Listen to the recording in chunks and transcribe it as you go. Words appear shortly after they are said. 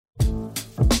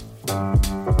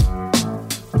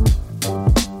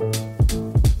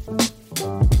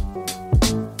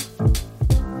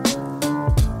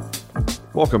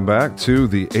Welcome back to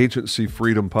the Agency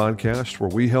Freedom Podcast, where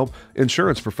we help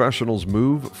insurance professionals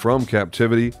move from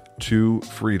captivity to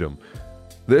freedom.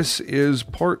 This is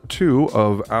part 2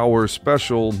 of our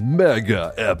special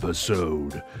mega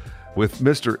episode with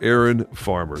Mr. Aaron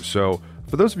Farmer. So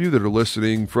for those of you that are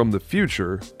listening from the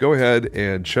future, go ahead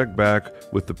and check back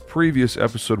with the previous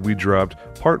episode we dropped,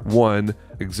 part 1,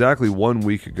 exactly 1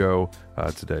 week ago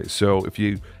today. So if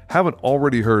you haven't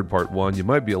already heard part 1, you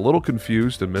might be a little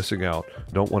confused and missing out.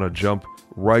 Don't want to jump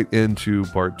right into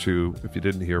part 2 if you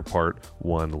didn't hear part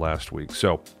 1 last week.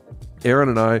 So Aaron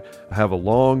and I have a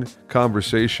long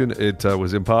conversation. It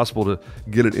was impossible to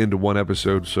get it into one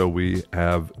episode, so we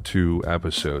have 2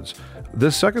 episodes.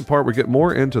 This second part, we get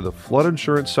more into the flood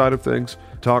insurance side of things,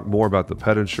 talk more about the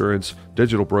pet insurance,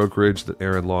 digital brokerage that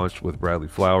Aaron launched with Bradley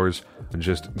Flowers, and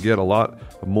just get a lot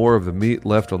more of the meat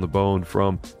left on the bone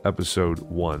from episode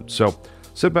 1. So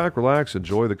sit back, relax,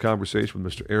 enjoy the conversation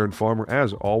with Mr. Aaron Farmer.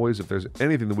 As always, if there's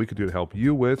anything that we could do to help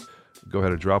you with, go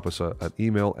ahead and drop us an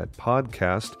email at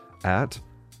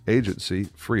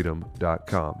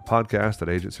podcast@agencyfreedom.com.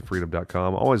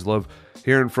 Podcast@agencyfreedom.com. Always love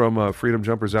hearing from Freedom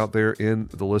Jumpers out there in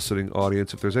the listening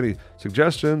audience. If there's any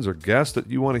suggestions or guests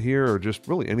that you want to hear, or just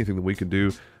really anything that we can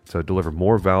do to deliver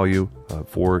more value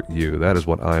for you, that is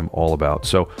what I'm all about.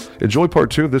 So enjoy part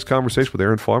 2 of this conversation with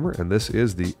Aaron Farmer, and this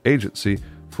is the Agency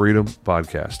Freedom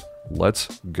Podcast.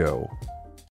 Let's go.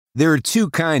 There are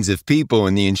 2 kinds of people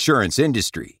in the insurance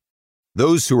industry: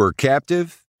 those who are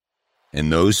captive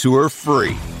and those who are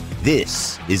free.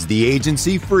 This is the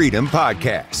Agency Freedom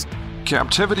Podcast.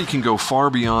 Captivity can go far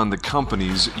beyond the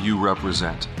companies you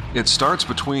represent. It starts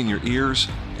between your ears,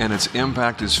 and its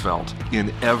impact is felt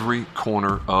in every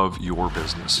corner of your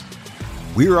business.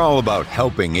 We're all about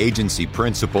helping agency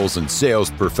principals and sales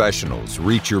professionals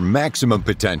reach your maximum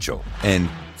potential and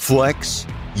flex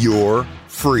your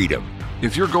freedom.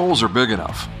 If your goals are big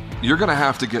enough, you're going to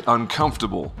have to get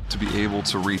uncomfortable to be able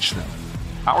to reach them.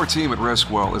 Our team at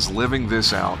Riskwell is living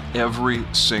this out every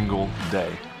single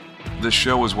day. This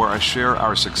show is where I share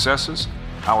our successes,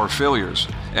 our failures,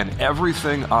 and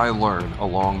everything I learn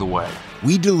along the way.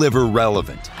 We deliver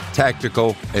relevant,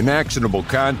 tactical, and actionable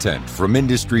content from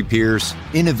industry peers,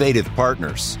 innovative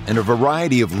partners, and a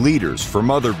variety of leaders from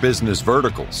other business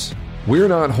verticals. We're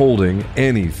not holding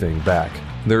anything back.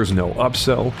 There's no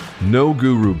upsell, no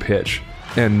guru pitch,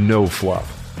 and no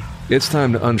fluff. It's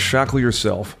time to unshackle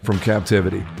yourself from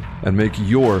captivity and make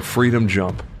your freedom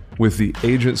jump with the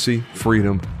Agency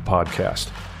Freedom Podcast.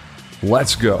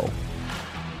 Let's go.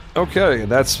 Okay,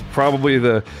 that's probably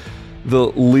the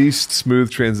least smooth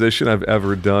transition I've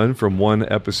ever done from one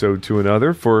episode to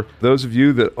another. For those of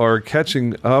you that are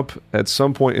catching up at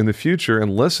some point in the future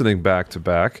and listening back to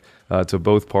back to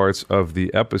both parts of the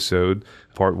episode,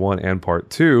 part 1 and part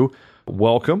 2,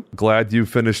 welcome. Glad you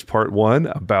finished part 1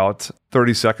 about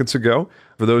 30 seconds ago.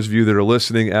 For those of you that are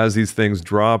listening as these things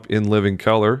drop in living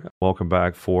color, welcome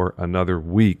back for another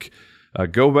week.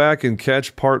 Go back and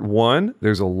catch part 1.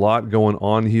 There's a lot going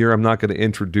on here. I'm not going to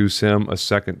introduce him a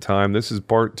second time. This is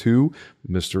part 2,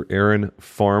 Mr. Aaron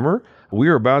Farmer. We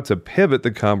are about to pivot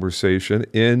the conversation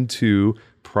into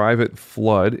private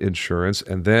flood insurance,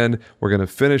 and then we're going to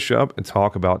finish up and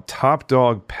talk about top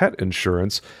dog pet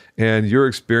insurance and your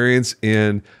experience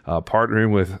in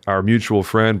partnering with our mutual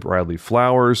friend Bradley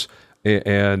Flowers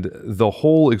and the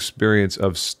whole experience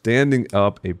of standing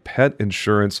up a pet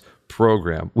insurance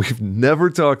program. We've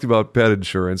never talked about pet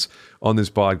insurance on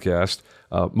this podcast,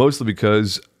 mostly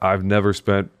because I've never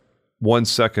spent 1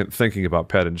 second thinking about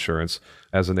pet insurance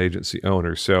as an agency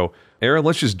owner. So, Aaron,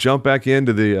 let's just jump back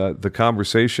into the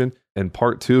conversation and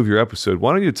part 2 of your episode.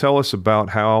 Why don't you tell us about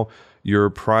how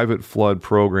your private flood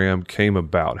program came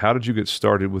about? How did you get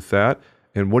started with that?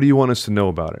 And what do you want us to know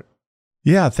about it?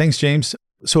 Yeah, thanks, James.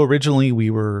 So originally we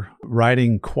were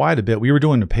writing quite a bit. We were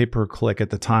doing a pay-per-click at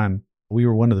the time. We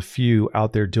were one of the few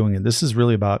out there doing it. This is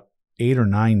really about 8 or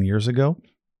 9 years ago.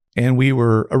 And we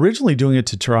were originally doing it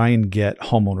to try and get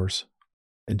homeowners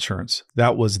insurance.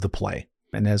 That was the play.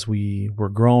 And as we were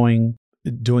growing,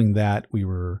 doing that, we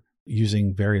were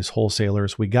using various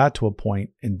wholesalers. We got to a point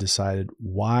and decided,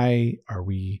 why are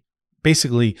we're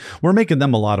making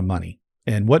them a lot of money.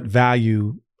 And what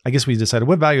value, I guess we decided,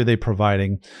 what value are they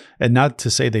providing? And not to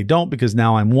say they don't, because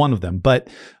now I'm one of them, but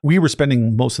we were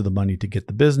spending most of the money to get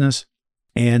the business.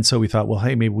 And so we thought, well,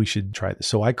 hey, maybe we should try this.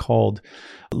 So I called.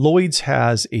 Lloyd's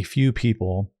has a few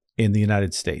people in the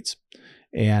United States,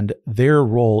 and their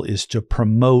role is to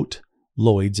promote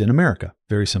Lloyd's in America,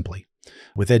 very simply.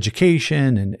 with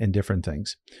education and different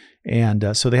things.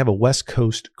 And so they have a West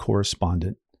Coast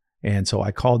correspondent. And so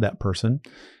I called that person,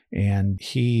 and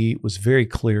he was very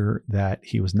clear that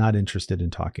he was not interested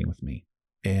in talking with me.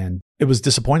 And it was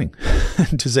disappointing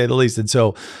to say the least. And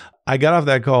so I got off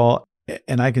that call,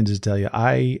 and I can just tell you,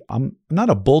 I'm not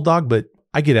a bulldog, but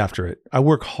I get after it. I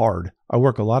work hard. I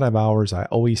work a lot of hours. I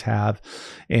always have.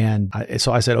 And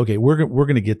so I said, okay, we're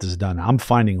going to get this done. I'm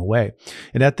finding a way.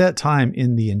 And at that time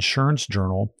in the Insurance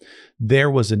Journal, there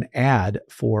was an ad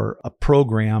for a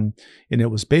program, and it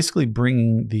was basically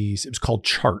bringing it was called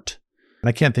CHART. And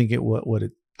I can't think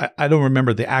I don't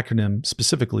remember the acronym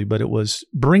specifically, but it was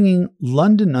bringing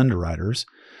London underwriters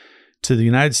to the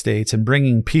United States and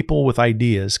bringing people with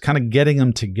ideas, kind of getting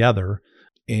them together.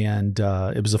 And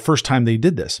it was the first time they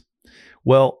did this.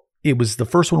 Well, the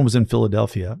first one was in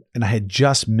Philadelphia, and I had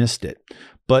just missed it.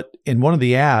 But in one of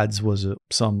the ads was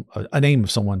a name of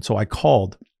someone. So I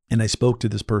called and I spoke to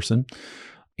this person.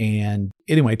 And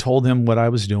anyway, I told him what I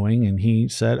was doing, and he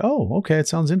said, "Oh, okay, it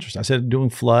sounds interesting." I said, "Doing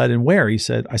flood and where?" I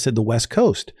said, "The West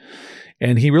Coast."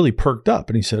 And he really perked up,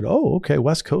 and he said, "Oh, okay,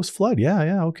 West Coast flood.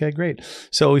 Yeah, okay, great."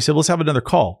 So he said, "Let's have another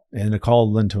call." And a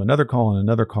call led to another call and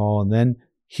another call. And then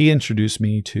he introduced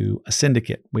me to a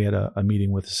syndicate. We had a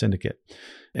meeting with a syndicate,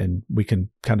 and we can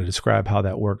kind of describe how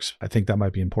that works. I think that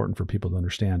might be important for people to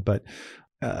understand, but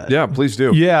yeah, please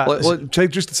do. Yeah.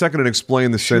 Take just a second and explain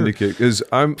the syndicate, because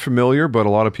I'm familiar, but a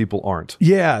lot of people aren't.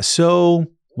 Yeah. So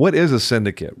what is a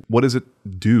syndicate? What does it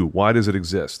do? Why does it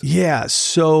exist? Yeah.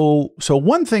 So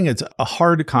one thing that's a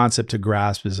hard concept to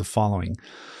grasp is the following.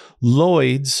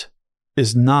 Lloyd's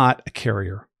is not a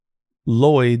carrier.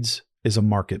 Lloyd's is a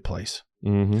marketplace.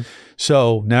 Mm-hmm.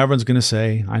 So now everyone's going to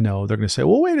say, I know, they're going to say,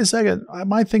 well, wait a second.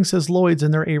 My thing says Lloyd's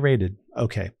and they're A-rated.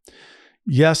 Okay.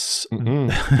 Yes.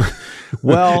 Mm-hmm.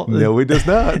 Well, no, it does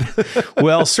not.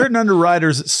 Well, certain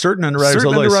underwriters at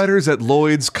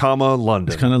Lloyd's, London.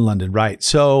 It's kind of London, right?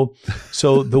 So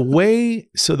the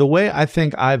way I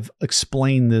think I've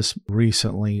explained this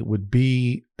recently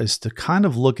is to kind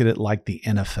of look at it like the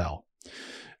NFL.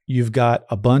 You've got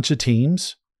a bunch of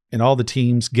teams, and all the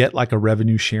teams get like a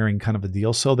revenue sharing kind of a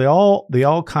deal. So they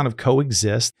all kind of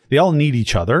coexist. They all need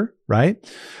each other, right?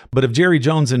 But if Jerry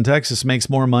Jones in Texas makes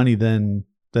more money than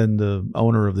the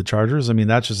owner of the Chargers, I mean,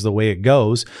 that's just the way it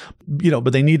goes,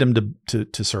 but they need them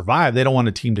to survive. They don't want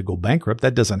a team to go bankrupt.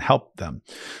 That doesn't help them.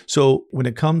 So when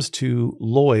it comes to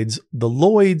Lloyd's, the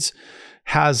Lloyd's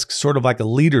has sort of like a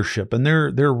leadership, and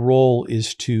their role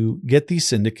is to get these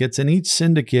syndicates, and each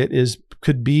syndicate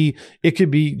could be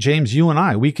James, you and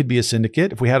I, we could be a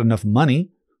syndicate. If we had enough money,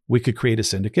 we could create a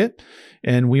syndicate,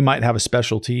 and we might have a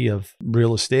specialty of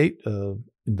real estate,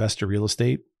 investor real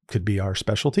estate could be our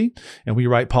specialty. And we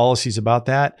write policies about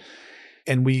that.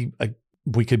 And we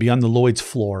could be on the Lloyd's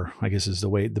floor, I guess is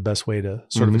the best way to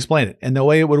sort of explain it. And the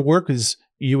way it would work is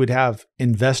you would have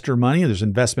investor money. There's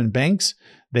investment banks.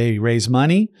 They raise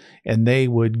money and they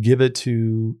would give it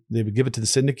to the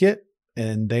syndicate,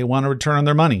 and they want a return on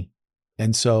their money.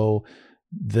 And so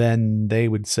then they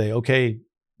would say, okay,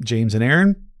 James and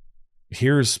Aaron,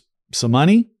 here's some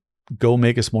money, go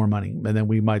make us more money. And then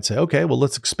we might say, okay, well,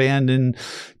 let's expand in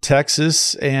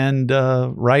Texas and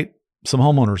write some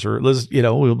homeowners, or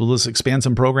let's expand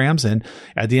some programs. And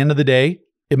at the end of the day,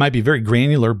 it might be very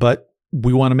granular, but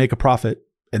we want to make a profit.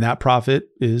 And that profit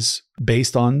is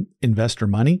based on investor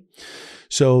money.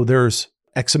 So there's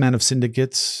X amount of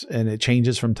syndicates, and it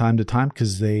changes from time to time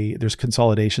because there's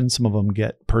consolidation. Some of them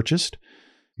get purchased.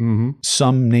 Mm-hmm.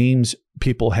 Some names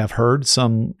people have heard.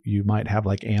 Some you might have,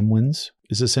 like Amwins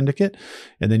is a syndicate.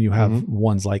 And then you have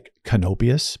ones like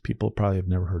Canopius. People probably have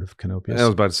never heard of Canopius. I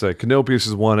was about to say, Canopius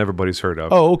is one everybody's heard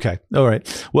of. Oh, okay. All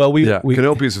right. Well,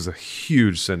 Canopius is a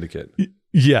huge syndicate.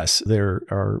 Yes, there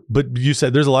are. But you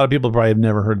said there's a lot of people probably have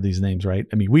never heard of these names, right?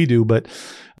 I mean, we do, but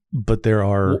there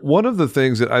are. One of the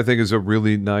things that I think is a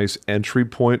really nice entry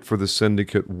point for the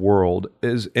syndicate world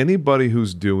is anybody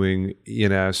who's doing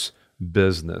E&S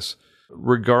business,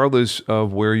 regardless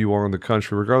of where you are in the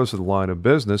country, regardless of the line of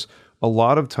business, a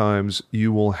lot of times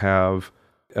you will have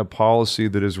a policy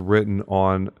that is written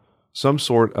on some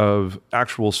sort of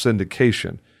actual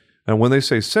syndication. And when they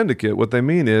say syndicate, what they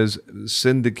mean is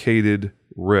syndicated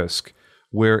risk,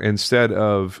 where instead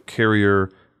of carrier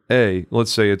A,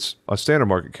 let's say it's a standard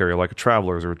market carrier like a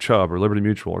Travelers or a Chubb or Liberty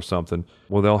Mutual or something,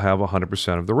 well, they'll have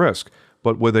 100% of the risk.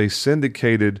 But with a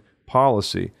syndicated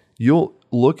policy, you'll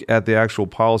look at the actual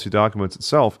policy documents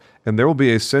itself, and there will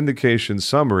be a syndication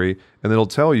summary, and it'll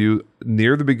tell you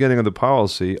near the beginning of the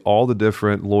policy all the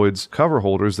different Lloyd's cover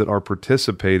holders that are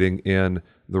participating in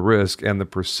the risk and the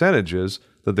percentages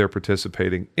that they're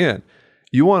participating in.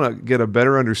 You want to get a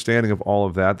better understanding of all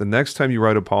of that. The next time you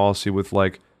write a policy with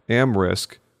like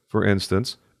AmRisk, for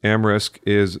instance, AmRisk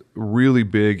is really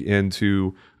big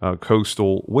into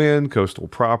coastal wind, coastal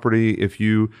property. If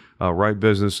you write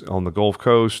business on the Gulf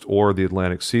Coast or the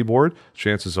Atlantic seaboard,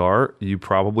 chances are you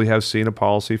probably have seen a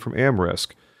policy from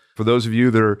AmRisk. For those of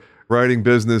you that are writing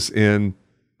business in,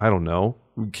 I don't know,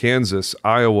 Kansas,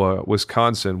 Iowa,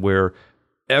 Wisconsin, where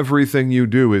everything you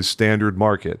do is standard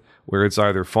market, where it's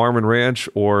either farm and ranch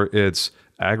or it's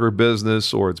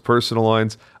agribusiness or it's personal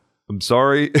lines, I'm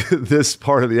sorry, this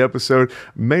part of the episode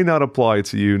may not apply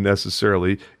to you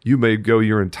necessarily. You may go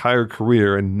your entire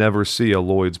career and never see a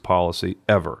Lloyd's policy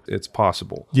ever. It's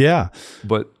possible. Yeah.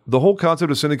 But the whole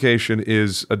concept of syndication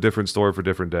is a different story for a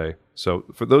different day. So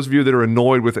for those of you that are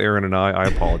annoyed with Aaron and I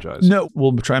apologize. No,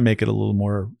 we'll try and make it a little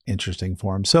more interesting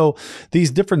for them. So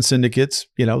these different syndicates,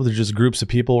 they're just groups of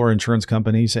people or insurance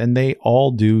companies, and they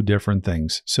all do different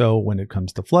things. So when it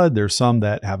comes to flood, there's some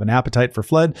that have an appetite for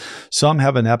flood. Some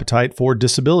have an appetite for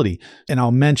disability. And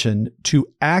I'll mention, to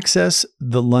access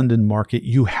the London market,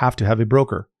 you have to have a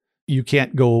broker. You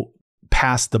can't go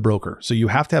past the broker. So you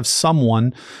have to have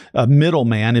someone, a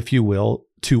middleman, if you will,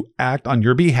 to act on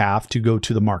your behalf to go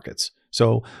to the markets.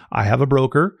 So I have a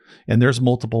broker, and there's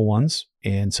multiple ones.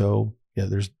 And so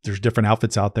there's different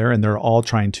outfits out there, and they're all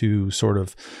trying to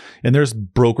and there's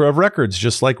broker of records,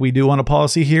 just like we do on a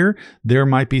policy here. There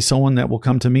might be someone that will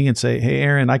come to me and say, hey,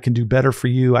 Aaron, I can do better for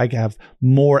you. I have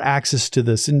more access to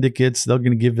the syndicates. They're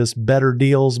going to give us better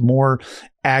deals, more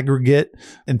aggregate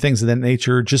and things of that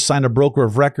nature. Just sign a broker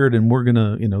of record and we're going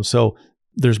to, so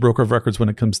there's broker of records when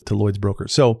it comes to Lloyd's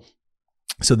brokers. So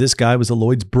this guy was a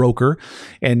Lloyd's broker,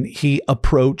 and he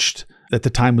approached, at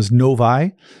the time was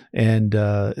Novi, and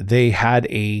they had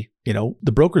the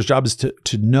broker's job is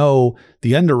to know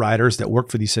the underwriters that work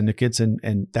for these syndicates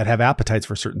and that have appetites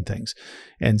for certain things.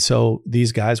 And so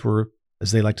these guys were,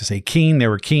 as they like to say, keen. They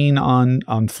were keen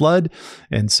on flood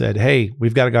and said, hey,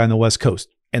 we've got a guy on the West Coast.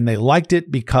 And they liked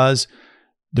it because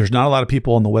there's not a lot of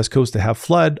people on the West Coast that have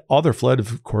flood. All their flood,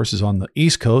 of course, is on the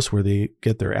East Coast, where they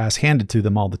get their ass handed to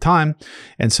them all the time.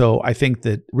 And so I think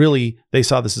that really they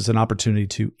saw this as an opportunity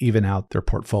to even out their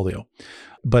portfolio.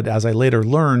 But as I later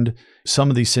learned, some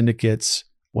of these syndicates,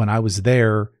 when I was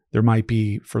there might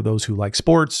be, for those who like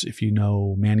sports, if you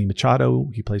know Manny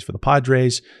Machado, he plays for the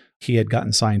Padres. He had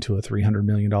gotten signed to a $300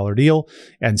 million deal,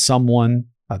 and someone,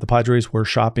 the Padres, were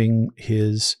shopping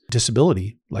his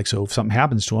disability. So if something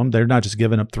happens to him, they're not just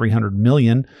giving up $300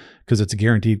 million because it's a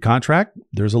guaranteed contract.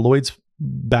 There's a Lloyd's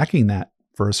backing that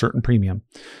for a certain premium,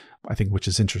 I think, which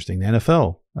is interesting. The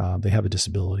NFL, they have a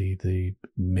disability, the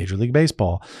Major League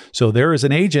Baseball. So there is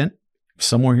an agent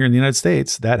somewhere here in the United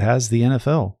States that has the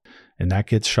NFL, and that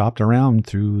gets shopped around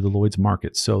through the Lloyd's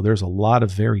market. So there's a lot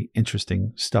of very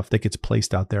interesting stuff that gets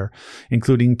placed out there,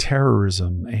 including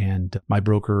terrorism. And my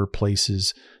broker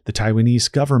places the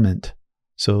Taiwanese government.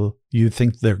 So you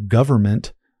think their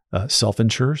government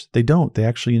self-insures? They don't. They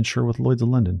actually insure with Lloyd's of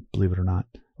London, believe it or not,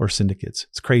 or syndicates.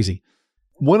 It's crazy.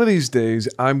 One of these days,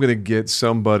 I'm going to get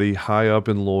somebody high up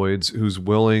in Lloyd's who's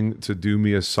willing to do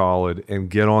me a solid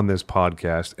and get on this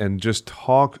podcast and just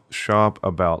talk shop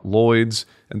about Lloyd's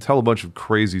and tell a bunch of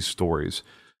crazy stories.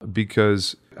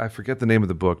 Because I forget the name of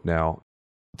the book now.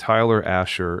 Tyler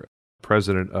Asher,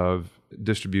 president of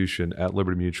distribution at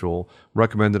Liberty Mutual,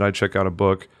 recommended I check out a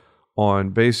book on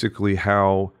basically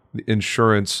how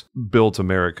insurance built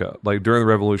America, like during the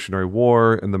Revolutionary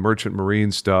War and the Merchant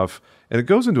Marine stuff. And it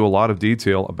goes into a lot of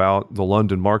detail about the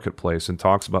London marketplace and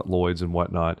talks about Lloyd's and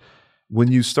whatnot.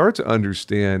 When you start to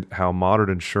understand how modern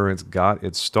insurance got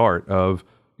its start of,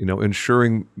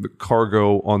 insuring the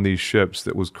cargo on these ships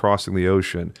that was crossing the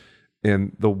ocean,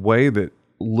 and the way that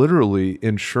literally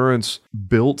insurance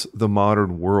built the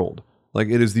modern world. Like,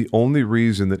 it is the only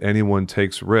reason that anyone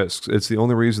takes risks. It's the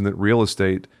only reason that real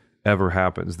estate ever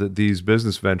happens, that these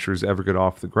business ventures ever get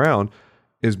off the ground,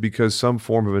 is because some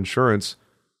form of insurance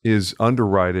is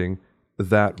underwriting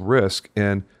that risk.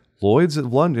 And Lloyd's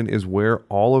of London is where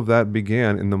all of that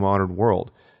began in the modern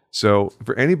world. So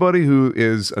for anybody who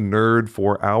is a nerd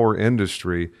for our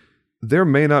industry, there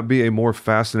may not be a more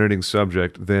fascinating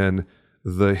subject than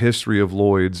the history of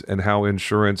Lloyd's and how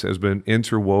insurance has been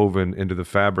interwoven into the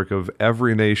fabric of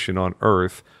every nation on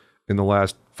earth in the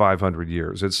last 500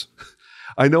 years.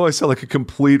 I know I sound like a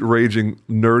complete raging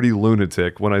nerdy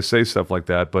lunatic when I say stuff like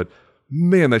that, but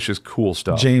man, that's just cool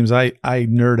stuff. James, I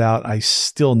nerd out. I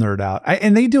still nerd out.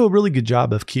 And they do a really good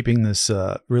job of keeping this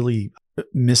really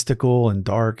mystical and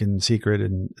dark and secret,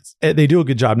 and they do a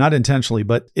good job, not intentionally,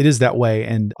 but it is that way.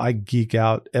 And I geek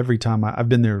out every time. I've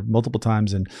been there multiple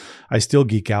times and I still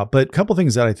geek out. But a couple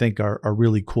things that I think are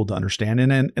really cool to understand.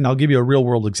 And I'll give you a real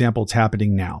world example. It's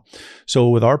happening now. So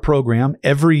with our program,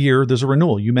 every year there's a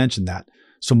renewal. You mentioned that.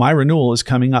 So my renewal is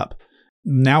coming up.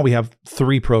 Now we have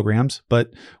 3 programs, but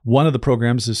one of the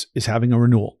programs is having a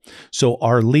renewal. So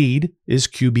our lead is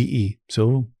QBE.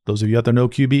 So those of you out there know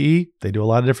QBE, they do a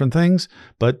lot of different things,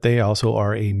 but they also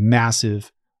are a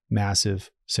massive,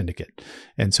 massive syndicate.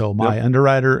 And so my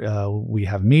underwriter, we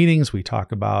have meetings, we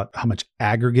talk about how much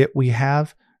aggregate we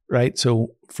have, right?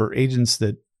 So for agents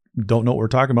that don't know what we're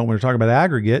talking about, when we're talking about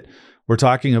aggregate, we're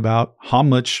talking about how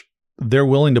much they're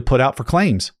willing to put out for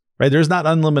claims. Right? There's not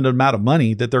unlimited amount of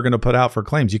money that they're going to put out for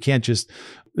claims. You can't just,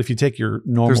 if you take your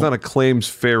normal... There's not a claims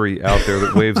fairy out there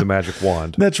that waves a magic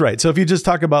wand. That's right. So if you just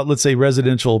talk about, let's say,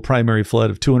 residential primary flood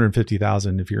of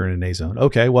 $250,000 if you're in an A zone.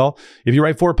 Okay, well, if you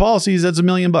write 4 policies, that's $1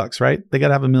 million, right? They got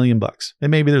to have $1 million. And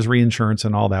maybe there's reinsurance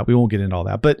and all that. We won't get into all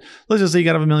that. But let's just say you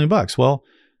got to have $1 million. Well,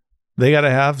 they got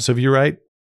to have, so if you write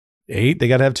 8, they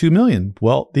got to have 2 million.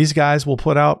 Well, these guys will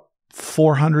put out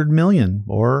 400 million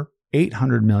or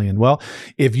 800 million. Well,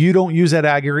 if you don't use that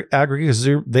aggregate,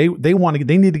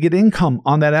 they need to get income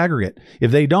on that aggregate.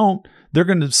 If they don't, they're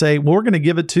going to say, well, we're going to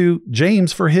give it to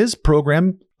James for his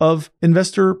program of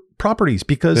investor properties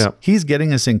because he's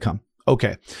getting us income.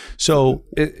 Okay. So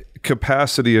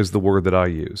capacity is the word that I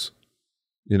use.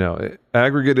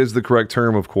 Aggregate is the correct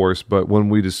term, of course, but when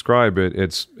we describe it,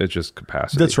 it's just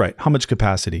capacity. That's right. How much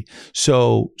capacity?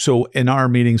 So in our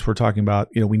meetings, we're talking about,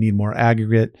 we need more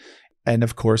aggregate. And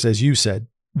of course, as you said,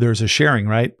 there's a sharing,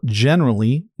 right?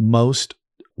 Generally, most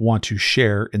want to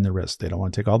share in the risk. They don't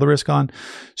want to take all the risk on.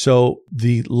 So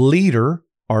the leader,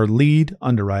 our lead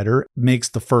underwriter, makes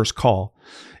the first call.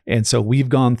 And so we've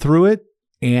gone through it.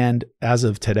 And as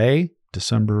of today,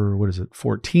 December,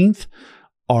 14th,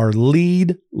 our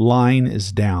lead line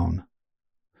is down.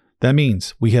 That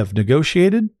means we have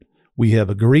negotiated, we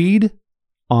have agreed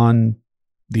on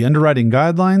the underwriting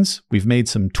guidelines, we've made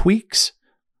some tweaks.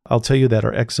 I'll tell you that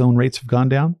our X zone rates have gone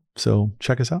down. So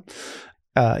check us out.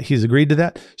 He's agreed to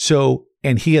that. So,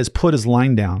 and he has put his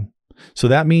line down. So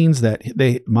that means that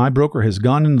my broker has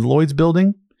gone into the Lloyd's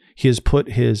building. He has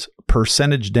put his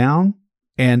percentage down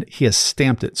and he has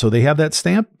stamped it. So they have that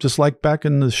stamp, just like back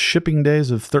in the shipping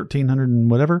days of 1300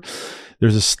 and whatever.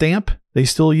 There's a stamp they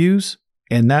still use.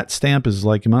 And that stamp is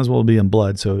like, you might as well be in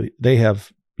blood. So they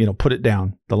have, put it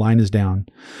down. The line is down.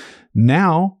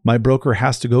 Now my broker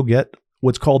has to go get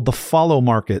what's called the follow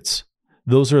markets.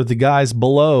 Those are the guys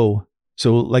below.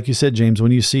 So like you said, James,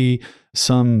 when you see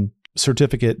some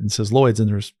certificate and says Lloyd's and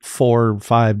there's 4 or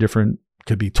 5 different,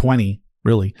 could be 20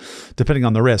 really, depending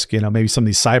on the risk. Maybe some of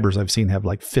these cybers I've seen have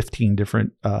like 15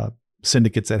 different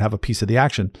syndicates that have a piece of the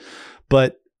action.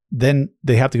 But then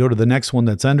they have to go to the next one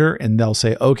that's under and they'll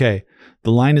say, okay,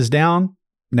 the line is down.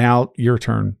 Now your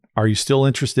turn. Are you still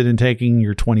interested in taking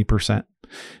your 20%?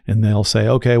 And they'll say,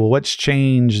 okay, well, what's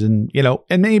changed? And,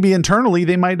 and maybe internally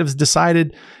they might have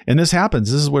decided, and this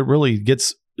happens. This is what really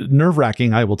gets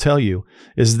nerve-wracking, I will tell you,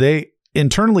 is they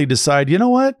internally decide, you know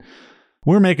what?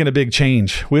 We're making a big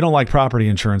change. We don't like property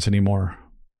insurance anymore.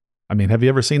 I mean, have you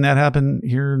ever seen that happen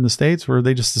here in the States where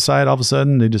they just decide all of a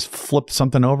sudden they just flipped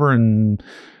something over and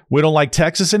we don't like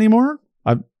Texas anymore?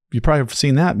 You probably have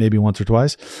seen that maybe once or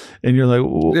twice. And you're like,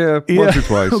 well, once or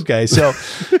twice. Okay. So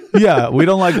we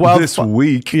don't like wildfire. This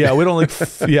week. We don't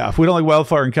like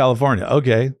wildfire in California.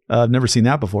 Okay. I've never seen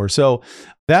that before. So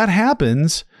that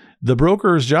happens. The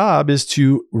broker's job is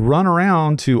to run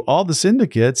around to all the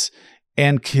syndicates,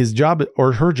 and his job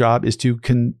or her job is to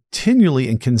continually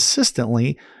and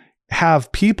consistently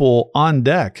have people on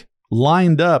deck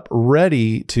lined up,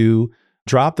 ready to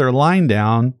drop their line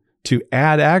down to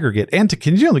add aggregate and to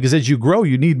continue, because as you grow,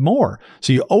 you need more.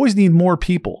 So you always need more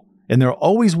people, and there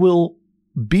always will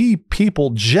be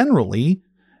people generally,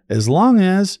 as long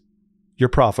as you're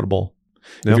profitable.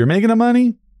 Yep. If you're making the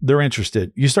money, they're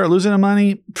interested. You start losing the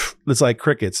money, it's like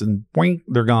crickets, and boink,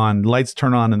 they're gone. Lights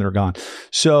turn on and they're gone.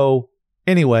 So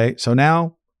anyway, so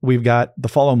now we've got the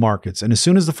follow markets. And as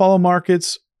soon as the follow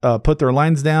markets put their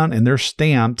lines down and they're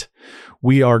stamped,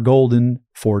 we are golden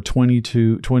for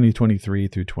 2023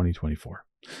 through 2024.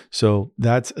 So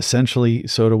that's essentially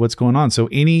sort of what's going on. So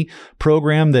any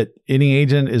program that any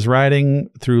agent is writing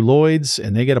through Lloyd's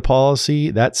and they get a policy,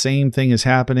 that same thing is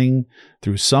happening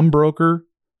through some broker.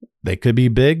 They could be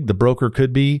big. The broker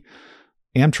could be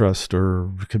AmTrust,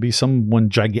 or it could be someone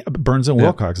gigantic. Burns and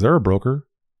Wilcox. They're a broker.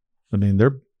 I mean,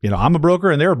 I'm a broker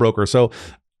and they're a broker. So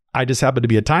I just happen to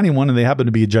be a tiny one and they happen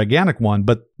to be a gigantic one,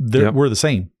 but we're the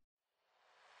same.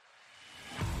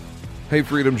 Hey,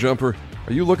 Freedom Jumper,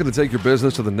 are you looking to take your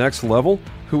business to the next level?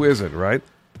 Who isn't, right?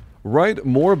 Write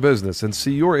more business and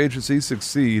see your agency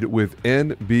succeed with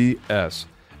NBS.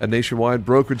 At Nationwide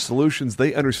Brokerage Solutions,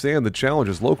 they understand the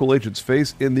challenges local agents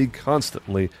face in the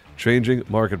constantly changing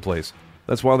marketplace.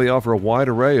 That's why they offer a wide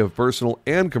array of personal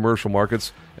and commercial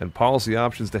markets and policy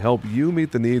options to help you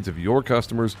meet the needs of your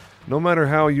customers, no matter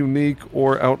how unique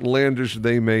or outlandish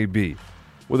they may be.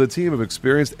 With a team of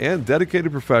experienced and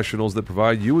dedicated professionals that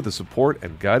provide you with the support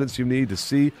and guidance you need to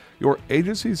see your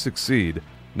agency succeed,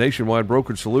 Nationwide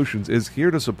Brokerage Solutions is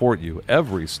here to support you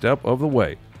every step of the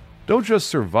way. Don't just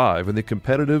survive in the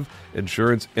competitive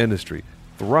insurance industry.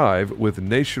 Thrive with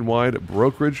Nationwide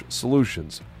Brokerage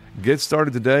Solutions. Get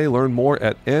started today. Learn more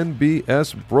at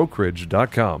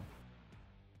nbsbrokerage.com.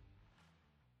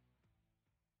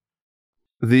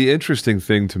 The interesting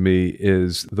thing to me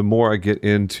is the more I get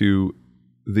into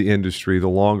the industry, the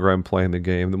longer I'm playing the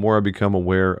game, the more I become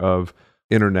aware of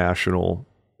international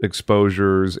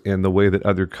exposures and the way that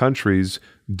other countries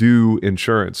do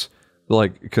insurance,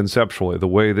 like conceptually. The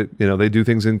way that, they do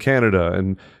things in Canada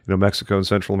and, Mexico and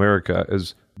Central America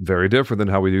is very different than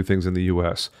how we do things in the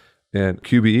U.S. And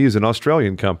QBE is an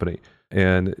Australian company,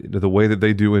 and the way that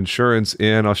they do insurance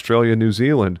in Australia and New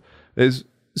Zealand is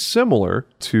similar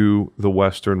to the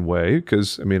Western way,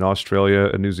 because,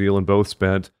 Australia and New Zealand both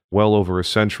spent well over a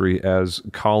century as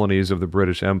colonies of the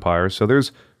British Empire. So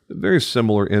there's very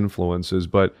similar influences,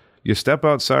 but you step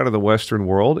outside of the Western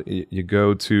world, you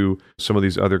go to some of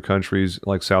these other countries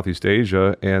like Southeast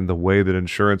Asia, and the way that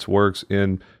insurance works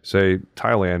in, say,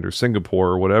 Thailand or Singapore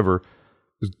or whatever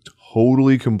is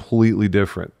totally, completely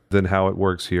different than how it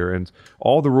works here. And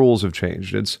all the rules have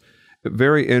changed. It's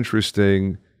very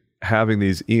interesting having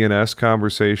these E&S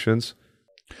conversations.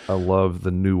 I love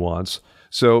the nuance.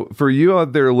 So for you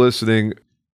out there listening,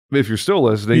 if you're still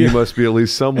listening, you must be at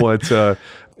least somewhat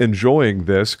enjoying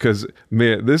this, because,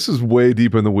 man, this is way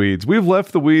deep in the weeds. We've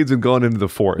left the weeds and gone into the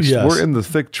forest. Yes. We're in the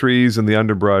thick trees and the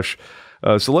underbrush.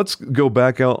 So let's go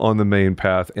back out on the main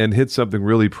path and hit something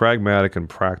really pragmatic and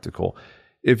practical.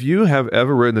 If you have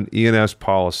ever written an E&S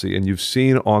policy and you've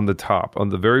seen on the top, on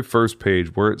the very first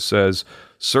page, where it says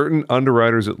certain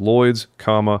underwriters at Lloyd's,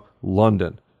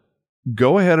 London,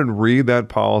 go ahead and read that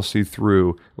policy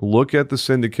through, look at the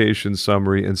syndication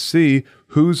summary, and see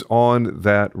who's on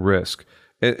that risk.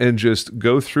 And just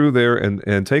go through there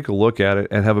and take a look at it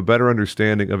and have a better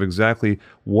understanding of exactly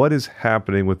what is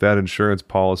happening with that insurance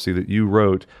policy that you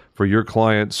wrote for your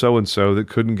client so-and-so that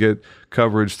couldn't get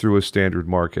coverage through a standard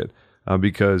market.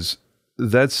 Because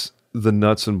that's the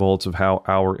nuts and bolts of how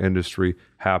our industry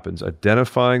happens.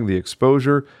 Identifying the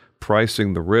exposure,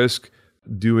 pricing the risk,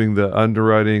 doing the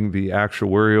underwriting, the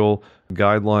actuarial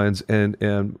guidelines,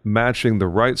 and matching the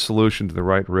right solution to the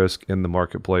right risk in the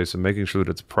marketplace and making sure that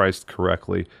it's priced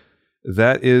correctly.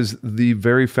 That is the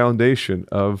very foundation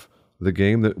of the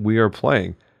game that we are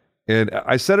playing. And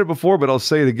I said it before, but I'll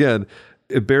say it again.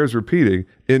 It bears repeating.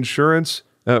 Insurance,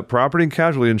 property and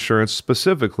casualty insurance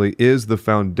specifically, is the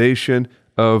foundation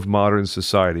of modern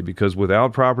society, because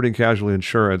without property and casualty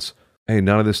insurance,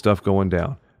 none of this stuff going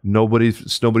down. Nobody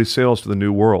sails to the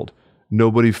New World.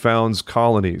 Nobody founds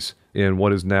colonies in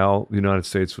what is now the United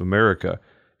States of America.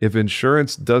 If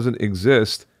insurance doesn't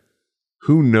exist,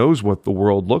 who knows what the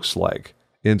world looks like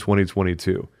in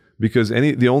 2022? Because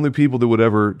the only people that would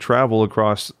ever travel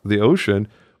across the ocean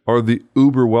are the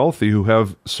uber wealthy who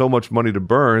have so much money to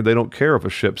burn, they don't care if a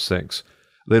ship sinks.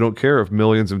 They don't care if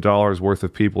millions of dollars worth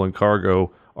of people and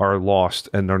cargo are lost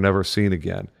and are never seen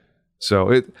again.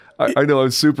 So I know I'm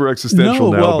super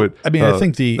existential but I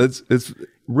think it's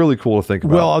really cool to think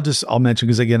about. Well, I'll mention,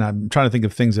 because again, I'm trying to think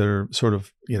of things that are sort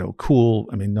of, cool.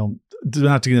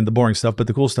 Not to get into the boring stuff, but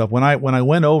the cool stuff. When I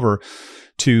went over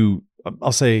to,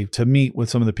 I'll say, to meet with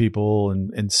some of the people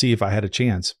and see if I had a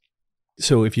chance.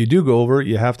 So if you do go over,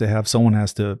 you have to have, someone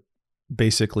has to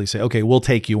basically say, okay, we'll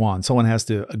take you on. Someone has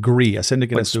to agree. A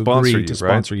syndicate has to agree to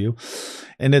sponsor you.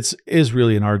 And it is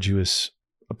really an arduous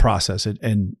process.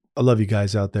 And I love you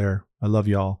guys out there. I love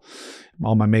y'all,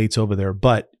 all my mates over there.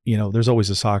 But, there's always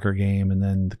a soccer game, and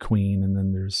then the Queen, and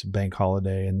then there's bank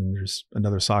holiday, and then there's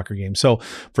another soccer game. So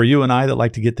for you and I that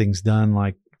like to get things done,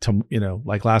 like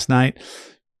last night,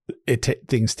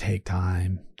 things take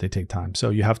time. They take time.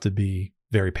 So you have to be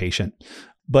very patient.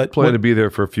 But plan to be there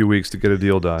for a few weeks to get a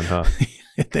deal done, huh?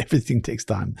 Everything takes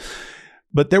time.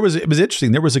 But it was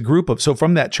interesting. There was a group of, so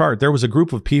from that chart, there was a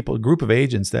group of people, a group of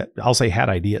agents that I'll say had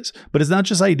ideas, but it's not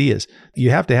just ideas.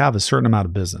 You have to have a certain amount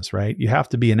of business, right? You have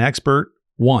to be an expert.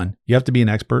 One, you have to be an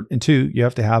expert. And two, you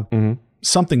have to have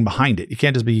something behind it. You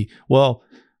can't just be, well,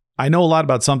 I know a lot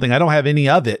about something. I don't have any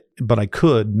of it, but I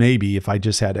could maybe if I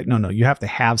just had it. No, you have to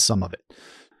have some of it.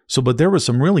 So, but there was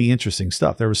some really interesting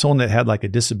stuff. There was someone that had like a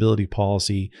disability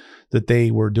policy that they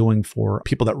were doing for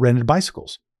people that rented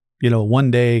bicycles.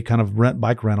 One day kind of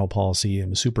bike rental policy. It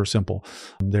was super simple.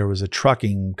 There was a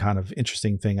trucking kind of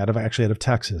interesting thing out of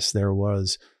Texas. There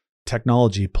was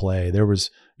technology play. There was,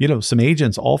 some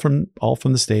agents all from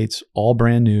the States, all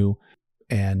brand new,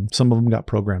 and some of them got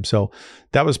programmed. So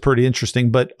that was pretty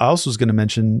interesting. But I also was going to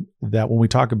mention that when we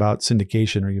talk about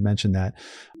syndication, or you mentioned that,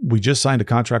 we just signed a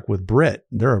contract with Brit.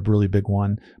 They're a really big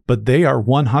one, but they are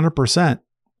 100%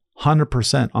 on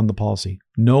the policy.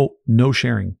 No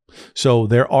sharing. So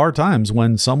there are times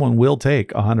when someone will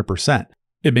take 100%.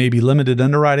 It may be limited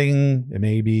underwriting. It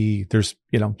may be there's,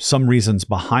 some reasons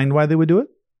behind why they would do it,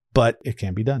 but it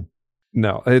can be done.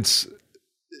 No, it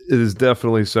is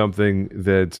definitely something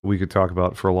that we could talk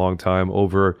about for a long time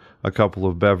over a couple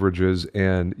of beverages,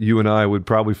 and you and I would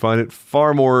probably find it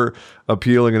far more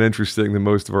appealing and interesting than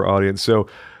most of our audience. So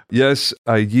yes,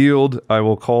 I yield. I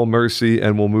will call mercy,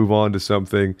 and we'll move on to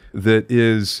something that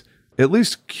is at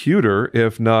least cuter,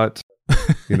 if not,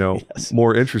 yes,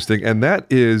 more interesting. And that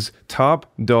is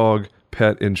Top Dog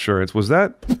Pet Insurance. Was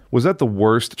that the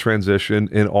worst transition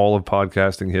in all of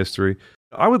podcasting history?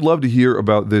 I would love to hear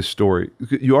about this story.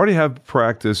 You already have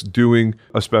practice doing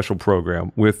a special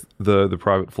program with the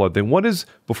private flood thing.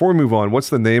 Before we move on, what's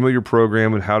the name of your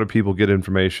program and how do people get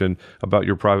information about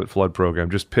your private flood program?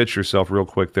 Just pitch yourself real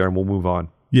quick there and we'll move on.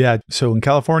 Yeah. So in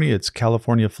California, it's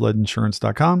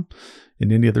CaliforniaFloodInsurance.com.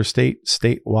 In any other state,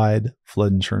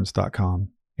 statewidefloodinsurance.com.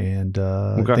 And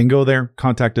then go there,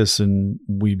 contact us, and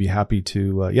we'd be happy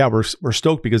to. We're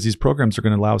stoked because these programs are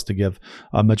going to allow us to give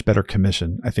a much better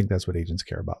commission. I think that's what agents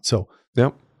care about. So,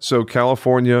 yep. So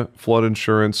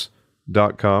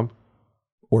CaliforniaFloodInsurance.com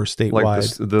or statewide. Like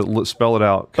spell it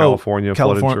out. California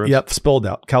Flood Insurance. Yep, spelled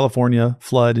out.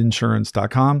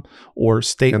 CaliforniaFloodInsurance.com or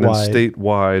statewide. And then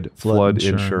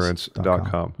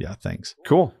statewidefloodinsurance.com. Yeah, thanks.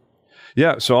 Cool.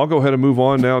 Yeah, so I'll go ahead and move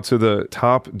on now to the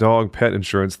Top Dog Pet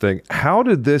Insurance thing. How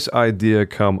did this idea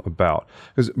come about?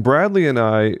 Because Bradley and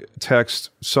I text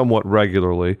somewhat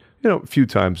regularly, a few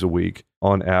times a week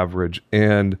on average,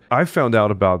 and I found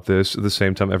out about this at the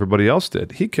same time everybody else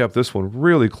did. He kept this one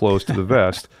really close to the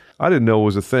vest. I didn't know it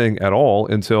was a thing at all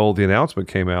until the announcement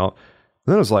came out.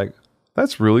 And then I was like,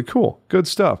 that's really cool. Good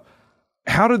stuff.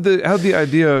 How did the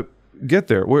idea get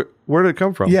there? Where did it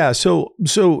come from? Yeah. So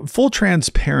full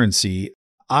transparency,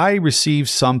 I received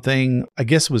something, I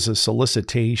guess it was a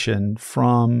solicitation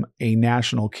from a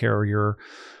national carrier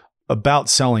about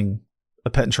selling a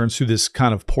pet insurance through this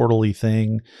kind of portal-y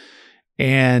thing.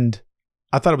 And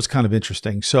I thought it was kind of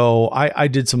interesting. So I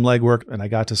did some legwork and I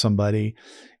got to somebody.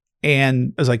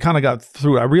 And as I kind of got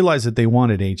through, I realized that they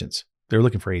wanted agents. They were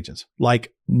looking for agents.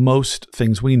 Like most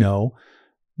things we know,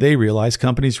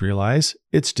 companies realize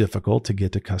it's difficult to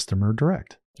get to customer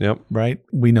direct. Yep. Right?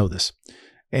 We know this.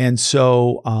 And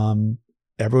so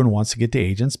everyone wants to get to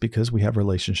agents because we have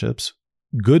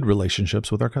good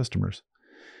relationships with our customers.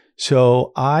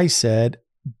 So I said,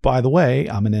 by the way,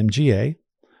 I'm an MGA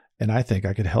and I think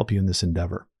I could help you in this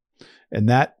endeavor. And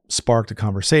that sparked a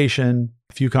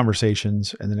few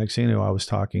conversations. And the next thing you know, I was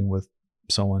talking with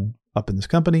someone up in this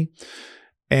company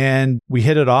and we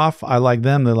hit it off. I like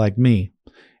them. They like me.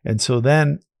 And so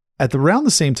then around the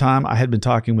same time, I had been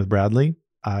talking with Bradley.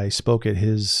 I spoke at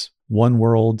his One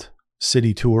World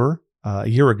City tour a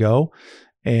year ago,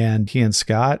 and he and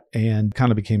Scott, and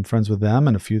kind of became friends with them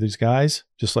and a few of these guys,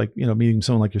 just like, meeting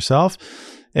someone like yourself.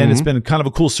 And It's been kind of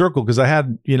a cool circle because I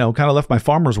had, kind of left my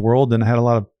farmer's world and I had a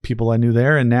lot of people I knew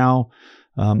there. And now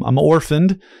I'm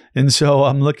orphaned. And so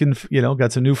I'm looking,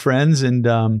 got some new friends and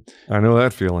I know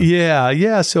that feeling.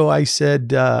 Yeah. So I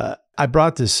said, I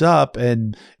brought this up,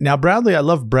 and now Bradley, I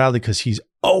love Bradley because he's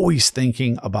always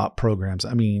thinking about programs.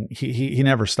 I mean, he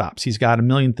never stops. He's got a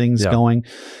million things going,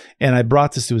 and I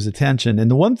brought this to his attention.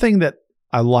 And the one thing that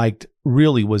I liked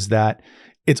really was that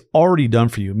it's already done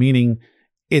for you, meaning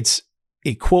it's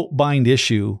a quote bind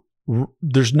issue.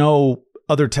 There's no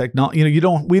other technology.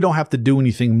 We don't have to do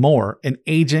anything more. An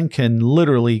agent can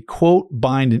literally quote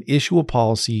bind and issue a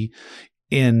policy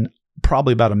in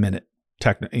probably about a minute.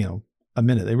 A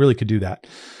minute. They really could do that.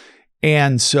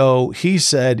 And so he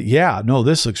said, yeah, no,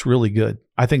 this looks really good.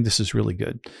 I think this is really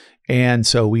good. And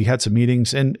so we had some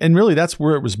meetings and really that's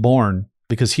where it was born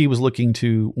because he was wanting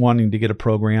to get a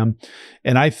program.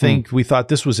 And I think we thought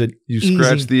this was You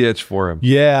scratched the itch for him.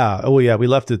 Yeah. Oh yeah. We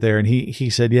left it there. And he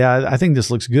said, yeah, I think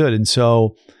this looks good. And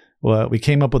so we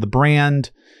came up with a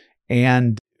brand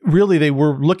and really they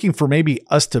were looking for maybe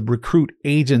us to recruit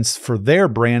agents for their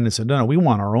brand and said, no, we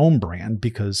want our own brand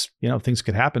because, things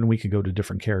could happen. We could go to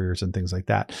different carriers and things like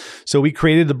that. So we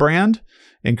created the brand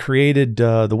and created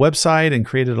the website and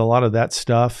created a lot of that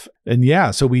stuff.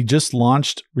 And so we just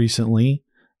launched recently.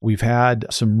 We've had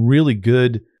some really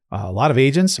good, a lot of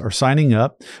agents are signing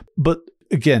up. But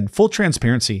again, full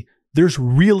transparency, there's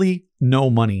really no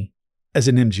money as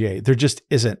an MGA. There just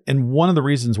isn't. And one of the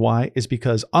reasons why is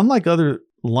because unlike other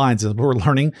lines that we're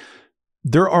learning,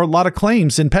 there are a lot of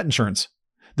claims in pet insurance.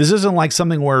 This isn't like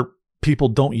something where people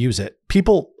don't use it.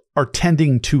 People are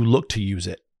tending to look to use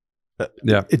it.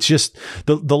 Yeah. It's just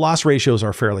the loss ratios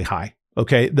are fairly high.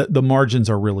 Okay. The margins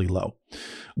are really low,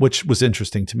 which was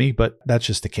interesting to me, but that's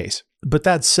just the case. But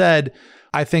that said,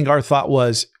 I think our thought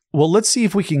was, well, let's see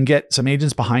if we can get some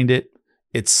agents behind it.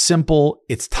 It's simple.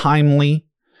 It's timely.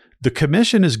 The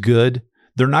commission is good.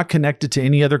 They're not connected to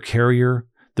any other carrier.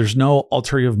 There's no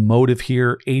ulterior motive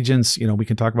here. Agents, we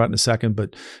can talk about in a second,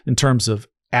 but in terms of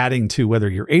adding to whether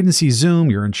your agency Zoom,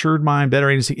 your Insured Mind, Better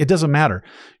Agency, it doesn't matter.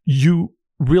 You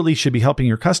really should be helping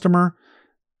your customer.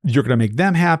 You're going to make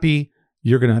them happy.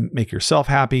 You're going to make yourself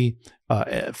happy.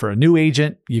 For a new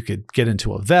agent, you could get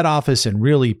into a vet office and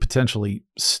really potentially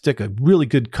stick a really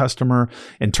good customer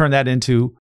and turn that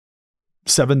into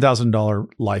 $7,000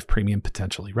 life premium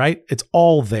potentially, right? It's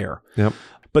all there. Yep.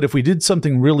 But if we did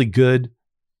something really good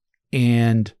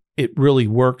and it really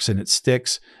works and it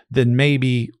sticks, then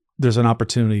maybe there's an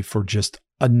opportunity for just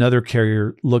another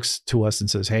carrier looks to us and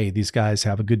says, hey, these guys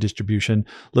have a good distribution.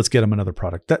 Let's get them another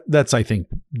product. That's I think,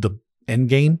 the end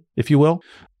game, if you will.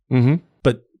 Mm-hmm.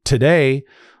 But today,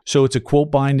 so it's a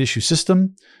quote bind issue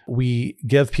system. We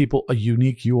give people a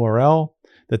unique URL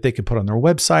that they can put on their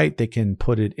website. They can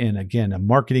put it in, again, a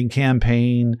marketing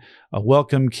campaign, a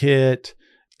welcome kit,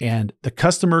 and the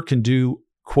customer can do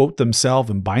quote themselves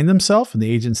and bind themselves, and the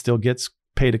agent still gets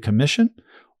paid a commission.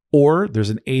 Or there's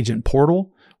an agent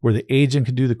portal where the agent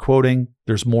can do the quoting.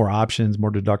 There's more options,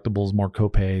 more deductibles, more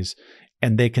copays,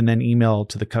 and they can then email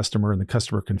to the customer and the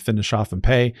customer can finish off and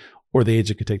pay, or the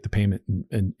agent can take the payment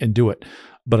and do it.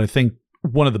 But I think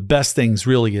one of the best things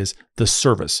really is the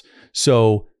service.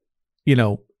 So,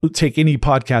 take any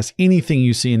podcast, anything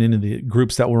you see in any of the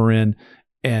groups that we're in,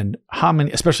 and how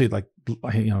many, especially like,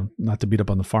 not to beat up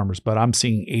on the farmers, but I'm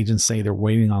seeing agents say they're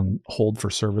waiting on hold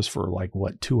for service for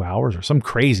 2 hours or some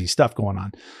crazy stuff going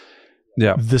on.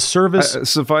 Yeah. The service.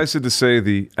 Suffice it to say,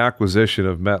 the acquisition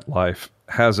of MetLife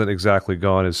hasn't exactly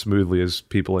gone as smoothly as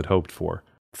people had hoped for.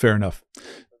 Fair enough.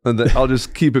 And I'll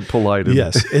just keep it polite.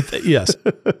 Yes. Yes.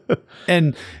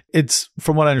 And it's,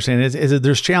 from what I understand, is that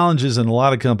there's challenges in a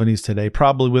lot of companies today,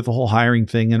 probably with the whole hiring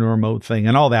thing and remote thing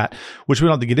and all that, which we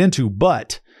don't have to get into,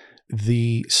 but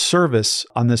the service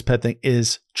on this pet thing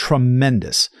is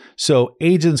tremendous. So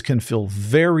agents can feel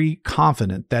very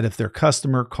confident that if their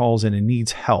customer calls in and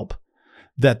needs help,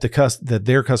 that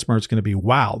their customer is going to be,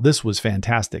 wow, this was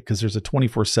fantastic, because there's a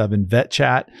 24/7 vet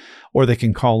chat, or they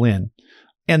can call in.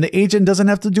 And the agent doesn't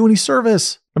have to do any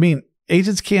service. I mean,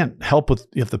 agents can't help with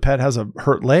if the pet has a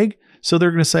hurt leg. So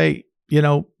they're going to say,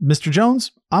 Mr.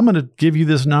 Jones, I'm going to give you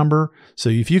this number. So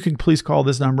if you can please call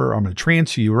this number, I'm going to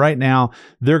transfer you right now.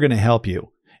 They're going to help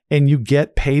you. And you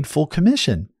get paid full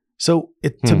commission. So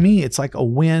to me, it's like a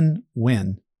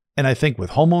win-win. And I think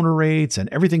with homeowner rates and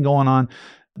everything going on,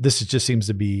 this just seems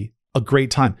to be a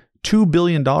great time. $2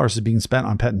 billion is being spent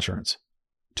on pet insurance.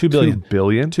 $2 billion. $2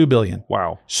 billion? $2 billion.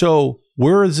 Wow. So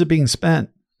where is it being spent?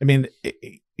 I mean,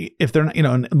 if they're not,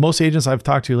 and most agents I've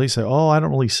talked to, they say, oh, I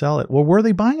don't really sell it. Well, where are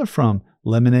they buying it from?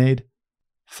 Lemonade,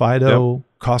 Fido,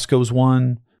 yep. Costco's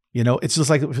one. It's just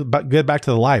like, get back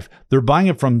to the life. They're buying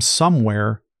it from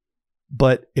somewhere,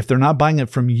 but if they're not buying it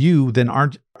from you, then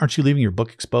aren't you leaving your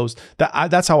book exposed?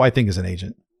 That's how I think as an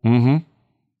agent. Mm-hmm.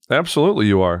 Absolutely,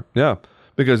 you are. Yeah.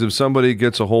 Because if somebody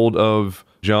gets a hold of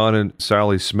John and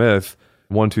Sally Smith,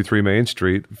 123 Main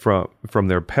Street, from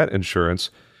their pet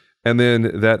insurance, and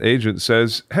then that agent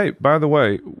says, hey, by the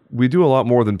way, we do a lot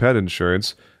more than pet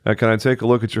insurance. Can I take a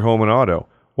look at your home and auto?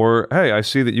 Or, hey, I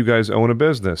see that you guys own a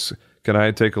business. Can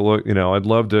I take a look? I'd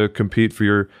love to compete for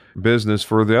your business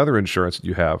for the other insurance that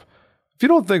you have. If you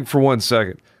don't think for 1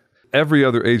 second, every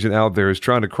other agent out there is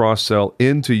trying to cross-sell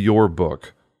into your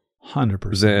book,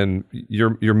 100%. then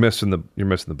you're missing the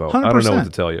boat. 100%. I don't know what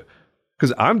to tell you.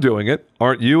 Because I'm doing it.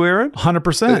 Aren't you, Aaron?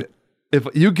 100%. If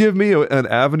you give me an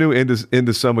avenue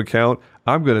into some account,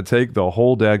 I'm going to take the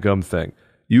whole dadgum thing.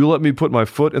 You let me put my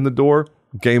foot in the door,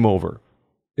 game over.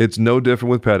 It's no different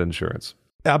with pet insurance.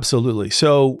 Absolutely.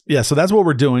 So that's what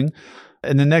we're doing.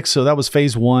 And so that was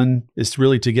phase 1, is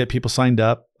really to get people signed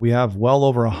up. We have well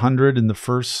over 100 in the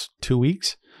first 2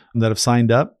 weeks that have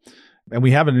signed up. And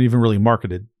we haven't even really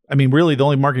marketed. I mean, really, the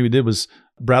only marketing we did was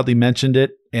Bradley mentioned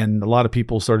it, and a lot of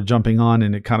people started jumping on,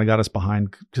 and it kind of got us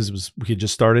behind because we had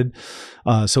just started.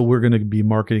 So we're going to be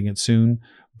marketing it soon.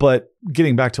 But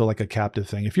getting back to like a captive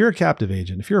thing, if you're a captive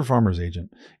agent, if you're a farmer's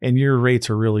agent and your rates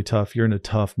are really tough, you're in a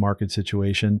tough market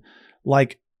situation,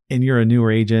 and you're a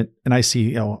newer agent, and I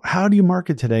see, how do you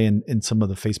market today in some of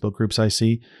the Facebook groups I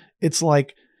see? It's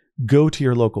like, go to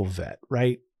your local vet,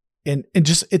 right? And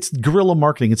just, it's guerrilla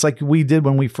marketing. It's like we did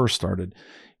when we first started.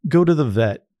 Go to the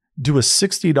vet, do a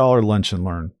 $60 lunch and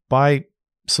learn, buy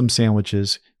some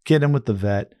sandwiches, get in with the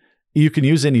vet. You can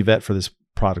use any vet for this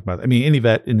product, by the way. I mean, any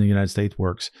vet in the United States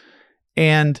works.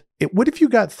 And what if you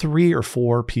got 3 or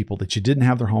 4 people that you didn't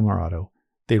have their home or auto?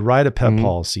 They write a pet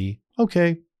policy.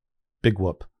 Okay, big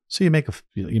whoop. So you make a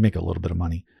little bit of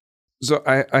money. So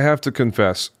I have to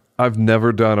confess, I've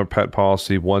never done a pet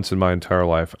policy once in my entire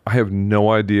life. I have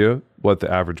no idea what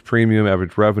the average premium,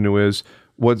 average revenue is.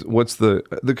 What's the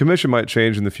commission might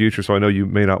change in the future, so I know you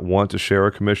may not want to share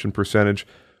a commission percentage.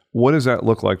 What does that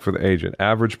look like for the agent?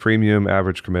 Average premium,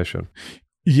 average commission?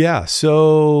 Yeah.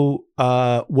 So,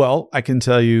 well, I can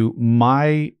tell you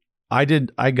my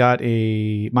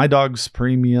dog's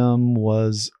premium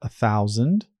was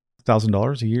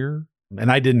 $1,000 a year. And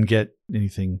I didn't get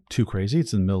anything too crazy.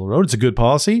 It's in the middle of the road. It's a good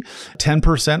policy.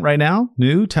 10% right now,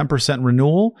 new, 10%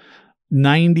 renewal,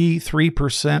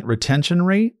 93% retention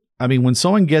rate. I mean, when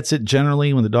someone gets it,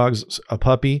 generally, when the dog's a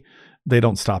puppy, they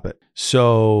don't stop it.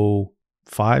 So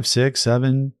 5, 6,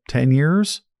 7, 10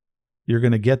 years, you're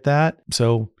going to get that.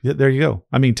 So there you go.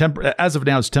 I mean, as of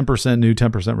now, it's 10% new,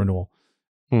 10% renewal.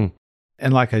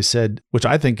 And like I said, which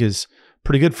I think is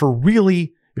pretty good for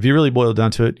really, if you really boil it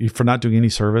down to it, for not doing any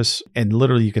service, and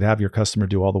literally you could have your customer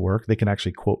do all the work. They can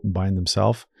actually quote and bind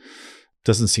themselves.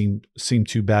 Doesn't seem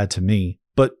too bad to me.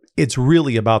 But it's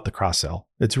really about the cross sell.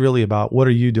 It's really about what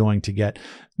are you doing to get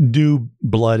new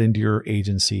blood into your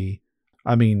agency.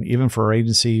 I mean, even for our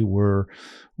agency,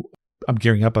 I'm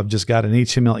gearing up. I've just got an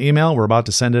HTML email. We're about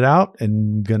to send it out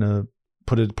and going to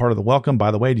put it part of the welcome.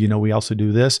 By the way, do you know we also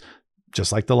do this?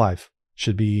 Just like the live.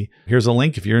 Should be, here's a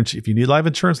link. If you need life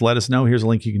insurance, let us know. Here's a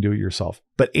link. You can do it yourself.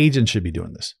 But agents should be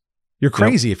doing this. You're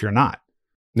crazy if you're not.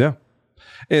 Yeah.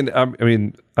 And I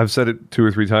mean, I've said it 2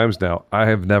 or 3 times now. I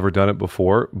have never done it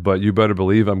before, but you better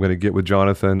believe I'm going to get with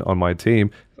Jonathan on my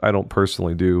team. I don't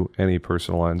personally do any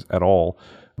personal lines at all,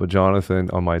 but Jonathan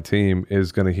on my team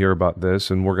is going to hear about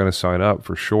this, and we're going to sign up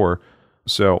for sure.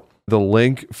 So the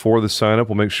link for the sign up,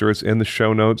 we'll make sure it's in the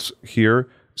show notes here.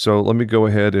 So let me go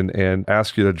ahead and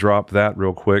ask you to drop that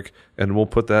real quick, and we'll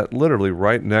put that literally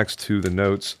right next to the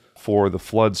notes for the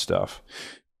flood stuff.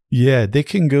 Yeah, they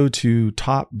can go to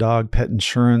Top Dog Pet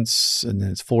Insurance, and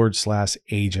then it's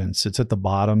 /agents. It's at the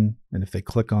bottom. And if they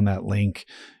click on that link,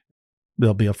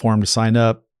 there'll be a form to sign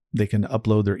up. They can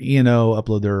upload their E&O,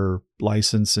 upload their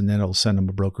license, and then it'll send them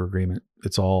a broker agreement.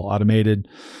 It's all automated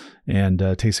and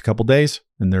takes a couple days,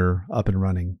 and they're up and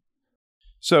running.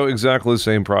 So exactly the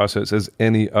same process as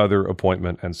any other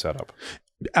appointment and setup.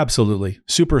 Absolutely.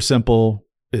 Super simple.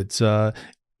 It's, I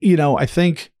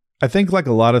think like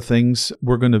a lot of things,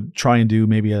 we're going to try and do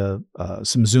maybe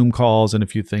some Zoom calls and a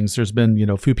few things. There's been,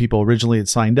 a few people originally had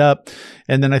signed up.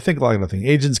 And then I think a lot of things,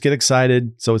 agents get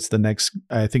excited. So it's the next,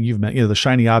 I think you've met, the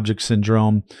shiny object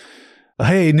syndrome.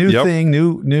 Hey, new thing,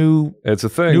 new. It's a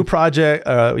thing. New project,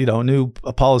 new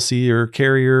policy or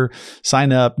carrier,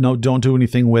 sign up. No, don't do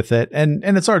anything with it. And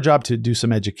it's our job to do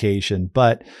some education.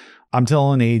 But I'm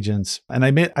telling agents,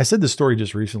 and I said this story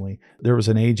just recently. There was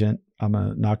an agent. I'm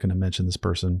not going to mention this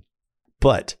person,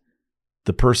 but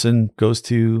the person goes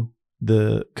to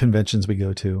the conventions we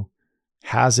go to,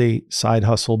 has a side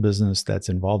hustle business that's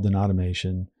involved in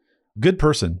automation. Good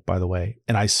person, by the way.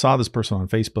 And I saw this person on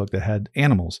Facebook that had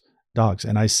animals. Dogs.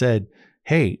 And I said,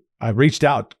 hey, I reached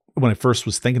out when I first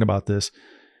was thinking about this,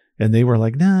 and they were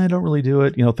like, nah, I don't really do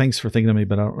it. Thanks for thinking of me,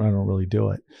 but I don't really do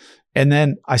it. And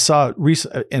then I saw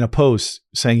in a post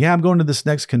saying, yeah, I'm going to this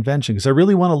next convention because I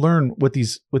really want to learn with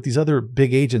these other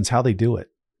big agents, how they do it.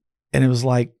 And it was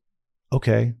like,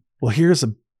 okay, well, here's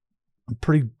a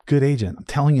pretty good agent. I'm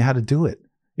telling you how to do it.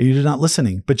 You're not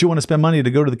listening, but you want to spend money to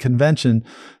go to the convention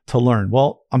to learn.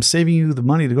 Well, I'm saving you the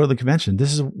money to go to the convention.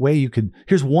 This is a way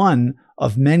here's one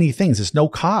of many things. It's no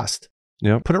cost.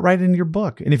 Yeah. Put it right in your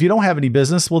book. And if you don't have any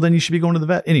business, well, then you should be going to the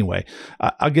vet. Anyway,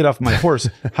 I'll get off my horse.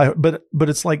 But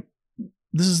it's like,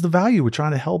 this is the value. We're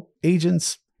trying to help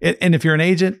agents. And if you're an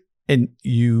agent and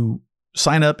you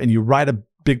sign up and you write a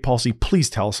big policy, please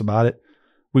tell us about it.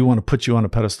 We want to put you on a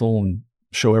pedestal and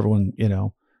show everyone,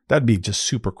 that'd be just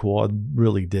super cool. I'd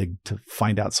really dig to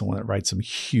find out someone that writes some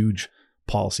huge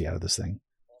policy out of this thing.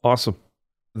 Awesome.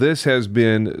 This has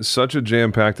been such a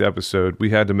jam-packed episode. We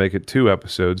had to make it 2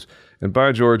 episodes. And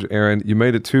by George, Aaron, you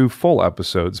made it 2 full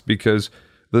episodes because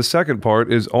the second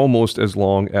part is almost as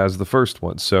long as the first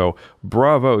one. So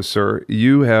bravo, sir.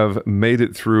 You have made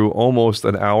it through almost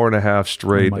an hour and a half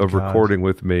straight of recording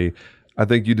with me. I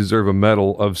think you deserve a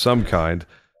medal of some kind.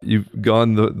 You've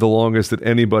gone the longest that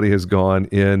anybody has gone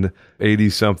in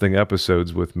 80-something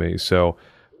episodes with me. So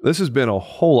this has been a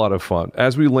whole lot of fun.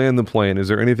 As we land the plane, is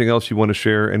there anything else you want to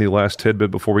share? Any last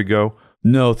tidbit before we go?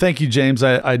 No, thank you, James.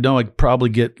 I know I probably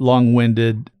get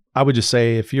long-winded. I would just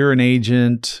say if you're an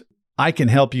agent, I can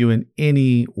help you in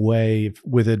any way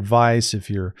with advice.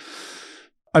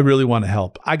 I really want to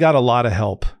help. I got a lot of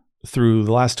help through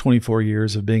the last 24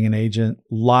 years of being an agent.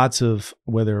 Lots of,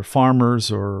 whether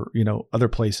farmers or, other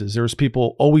places, there's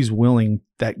people always willing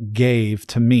that gave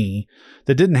to me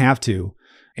that didn't have to.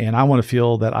 And I want to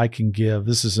feel that I can give.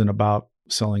 This isn't about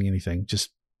selling anything,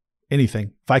 just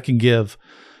anything. If I can give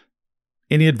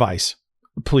any advice,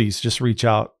 please just reach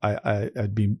out.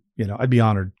 I'd be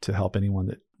honored to help anyone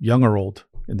that young or old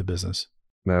in the business.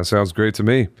 That sounds great to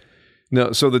me.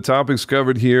 Now, so the topics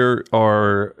covered here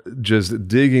are just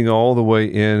digging all the way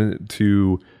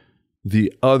into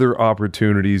the other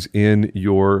opportunities in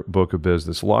your book of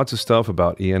business. Lots of stuff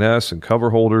about E&S and cover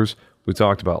holders. We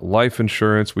talked about life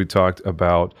insurance. We talked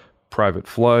about private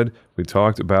flood. We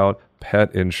talked about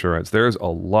pet insurance. There's a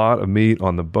lot of meat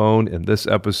on the bone in this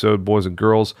episode, boys and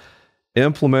girls.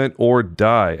 Implement or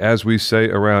die, as we say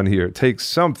around here. Take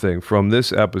something from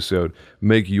this episode.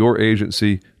 Make your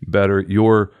agency better,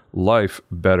 your life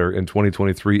better in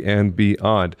 2023 and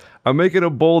beyond. I'm making a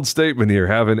bold statement here,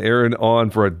 having Aaron on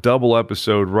for a double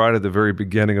episode right at the very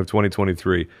beginning of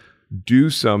 2023. Do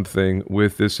something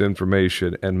with this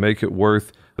information and make it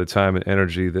worth the time and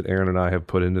energy that Aaron and I have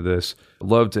put into this. I'd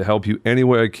love to help you any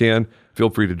way I can. Feel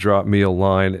free to drop me a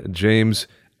line,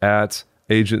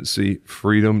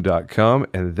 james@agencyfreedom.com.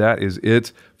 And that is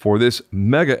it for this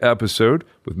mega episode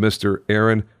with Mr.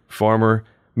 Aaron Farmer.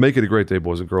 Make it a great day,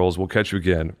 boys and girls. We'll catch you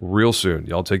again real soon.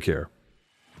 Y'all take care.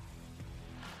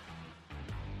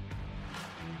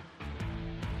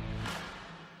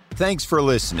 Thanks for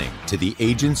listening to the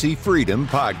Agency Freedom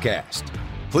Podcast.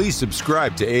 Please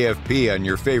subscribe to AFP on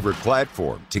your favorite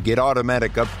platform to get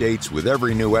automatic updates with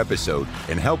every new episode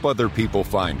and help other people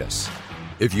find us.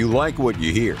 If you like what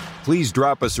you hear, please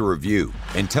drop us a review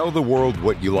and tell the world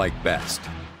what you like best.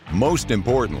 Most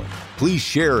importantly, please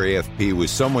share AFP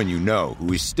with someone you know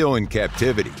who is still in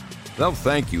captivity. They'll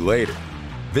thank you later.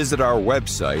 Visit our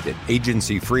website at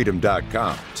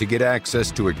agencyfreedom.com to get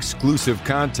access to exclusive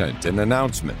content and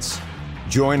announcements.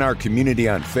 Join our community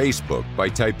on Facebook by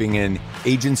typing in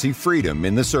Agency Freedom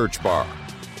in the search bar.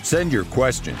 Send your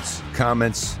questions,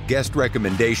 comments, guest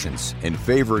recommendations, and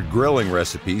favorite grilling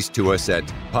recipes to us at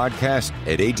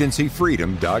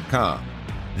podcast@agencyfreedom.com.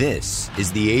 This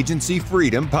is the Agency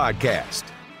Freedom Podcast,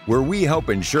 where we help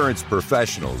insurance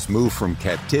professionals move from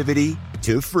captivity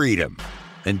to freedom.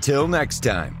 Until next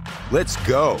time, let's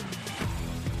go.